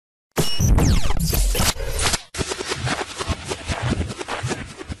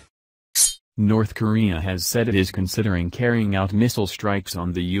North Korea has said it is considering carrying out missile strikes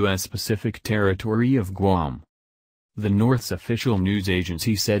on the U.S. Pacific territory of Guam. The North's official news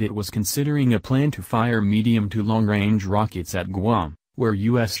agency said it was considering a plan to fire medium to long-range rockets at Guam, where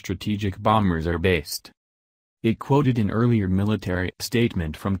U.S. strategic bombers are based. It quoted an earlier military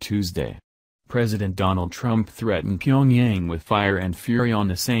statement from Tuesday. President Donald Trump threatened Pyongyang with fire and fury on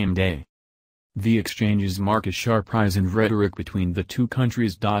the same day. The exchanges mark a sharp rise in rhetoric between the two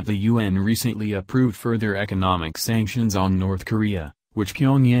countries. The UN recently approved further economic sanctions on North Korea, which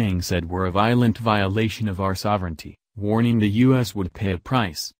Pyongyang said were a violent violation of our sovereignty, warning the U.S. would pay a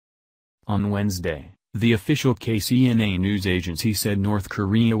price. On Wednesday, the official KCNA news agency said North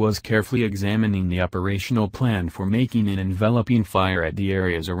Korea was carefully examining the operational plan for making an enveloping fire at the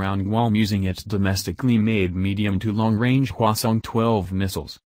areas around Guam using its domestically made medium to long-range Hwasong-12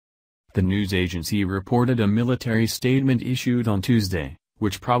 missiles. The news agency reported a military statement issued on Tuesday,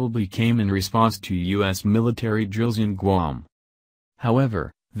 which probably came in response to U.S. military drills in Guam.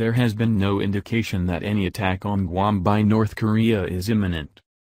 However, there has been no indication that any attack on Guam by North Korea is imminent.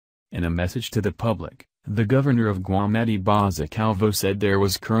 In a message to the public, the governor of Guam Adibaza Calvo said there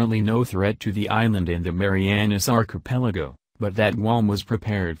was currently no threat to the island and the Marianas Archipelago, but that Guam was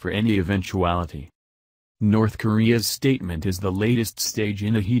prepared for any eventuality. North Korea's statement is the latest stage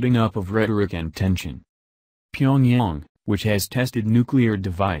in a heating up of rhetoric and tension. Pyongyang, which has tested nuclear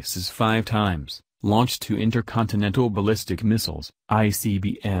devices 5 times, launched 2 intercontinental ballistic missiles,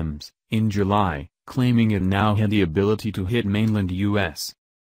 ICBMs, in July, claiming it now had the ability to hit mainland U.S.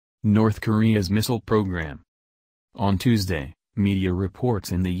 North Korea's missile program. On Tuesday, media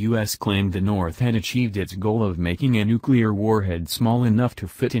reports in the U.S. claimed the North had achieved its goal of making a nuclear warhead small enough to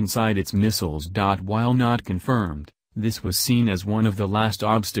fit inside its missiles. While not confirmed, this was seen as one of the last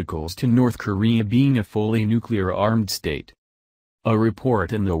obstacles to North Korea being a fully nuclear-armed state. A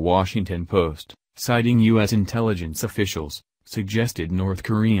report in the Washington Post, citing U.S. intelligence officials, suggested North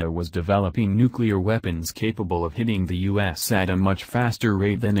Korea was developing nuclear weapons capable of hitting the U.S. at a much faster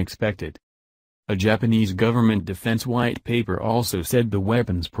rate than expected. A Japanese government defense white paper also said the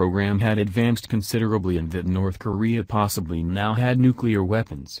weapons program had advanced considerably and that North Korea possibly now had nuclear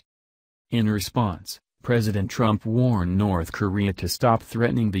weapons. In response, President Trump warned North Korea to stop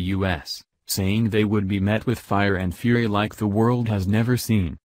threatening the U.S., saying they would be met with fire and fury like the world has never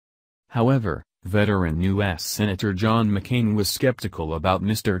seen. However, veteran U.S. Senator John McCain was skeptical about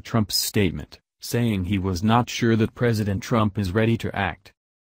Mr. Trump's statement, saying he was not sure that President Trump is ready to act.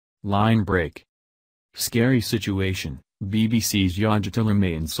 Line break. Scary situation, BBC's Yeonjit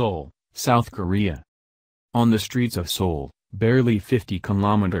Lermay in Seoul, South Korea. On the streets of Seoul, barely 50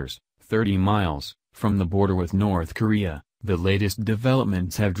 kilometers, 30 miles, from the border with North Korea, the latest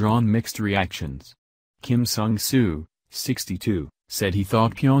developments have drawn mixed reactions. Kim Sung-soo, 62, said he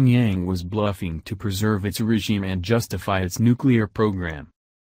thought Pyongyang was bluffing to preserve its regime and justify its nuclear program.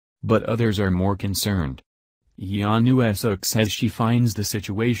 But others are more concerned. Yeon Woo-suk says she finds the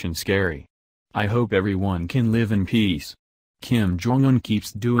situation scary. I hope everyone can live in peace. Kim Jong-un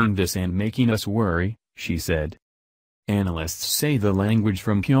keeps doing this and making us worry, she said. Analysts say the language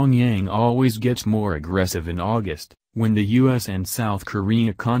from Pyongyang always gets more aggressive in August, when the U.S. and South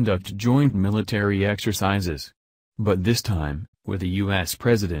Korea conduct joint military exercises. But this time, with a U.S.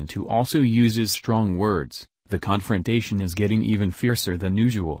 president who also uses strong words, the confrontation is getting even fiercer than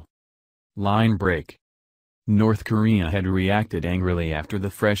usual. Line break. North Korea had reacted angrily after the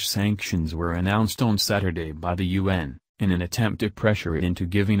fresh sanctions were announced on Saturday by the UN, in an attempt to pressure it into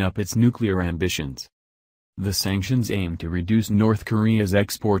giving up its nuclear ambitions. The sanctions aim to reduce North Korea's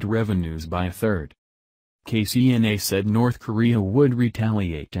export revenues by a third. KCNA said North Korea would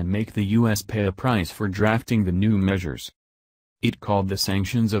retaliate and make the U.S. pay a price for drafting the new measures. It called the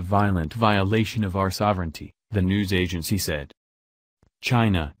sanctions a violent violation of our sovereignty, the news agency said.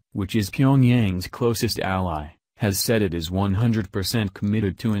 China, which is Pyongyang's closest ally, has said it is 100%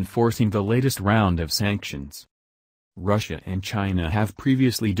 committed to enforcing the latest round of sanctions. Russia and China have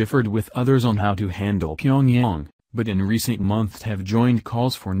previously differed with others on how to handle Pyongyang, but in recent months have joined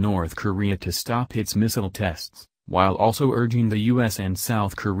calls for North Korea to stop its missile tests, while also urging the U.S. and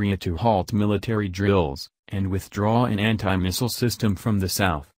South Korea to halt military drills, and withdraw an anti-missile system from the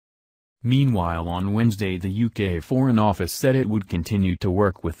South. Meanwhile, on Wednesday, the UK Foreign Office said it would continue to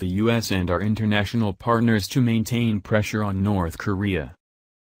work with the US and our international partners to maintain pressure on North Korea.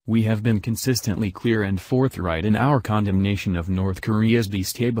 We have been consistently clear and forthright in our condemnation of North Korea's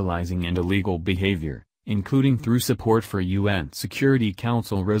destabilizing and illegal behavior, including through support for UN Security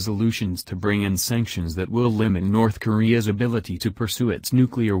Council resolutions to bring in sanctions that will limit North Korea's ability to pursue its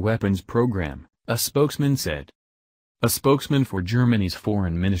nuclear weapons program, a spokesman said. A spokesman for Germany's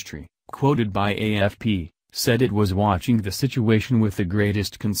foreign ministry, quoted by AFP, said it was watching the situation with the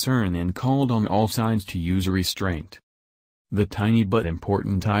greatest concern and called on all sides to use restraint. The tiny but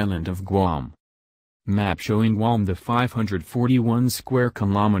important island of Guam. Map showing Guam, the 541 square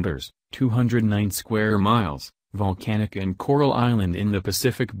kilometers, 209 square miles, volcanic and coral island in the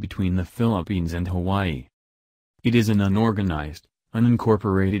Pacific between the Philippines and Hawaii. It is an unorganized,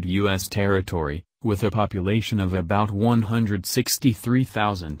 unincorporated U.S. territory, with a population of about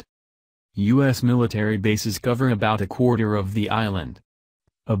 163,000. U.S. military bases cover about a quarter of the island.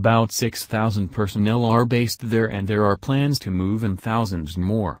 About 6,000 personnel are based there, and there are plans to move in thousands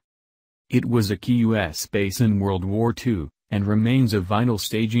more. It was a key U.S. base in World War II, and remains a vital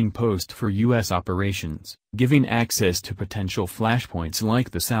staging post for U.S. operations, giving access to potential flashpoints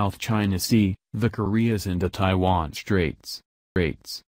like the South China Sea, the Koreas and the Taiwan Straits.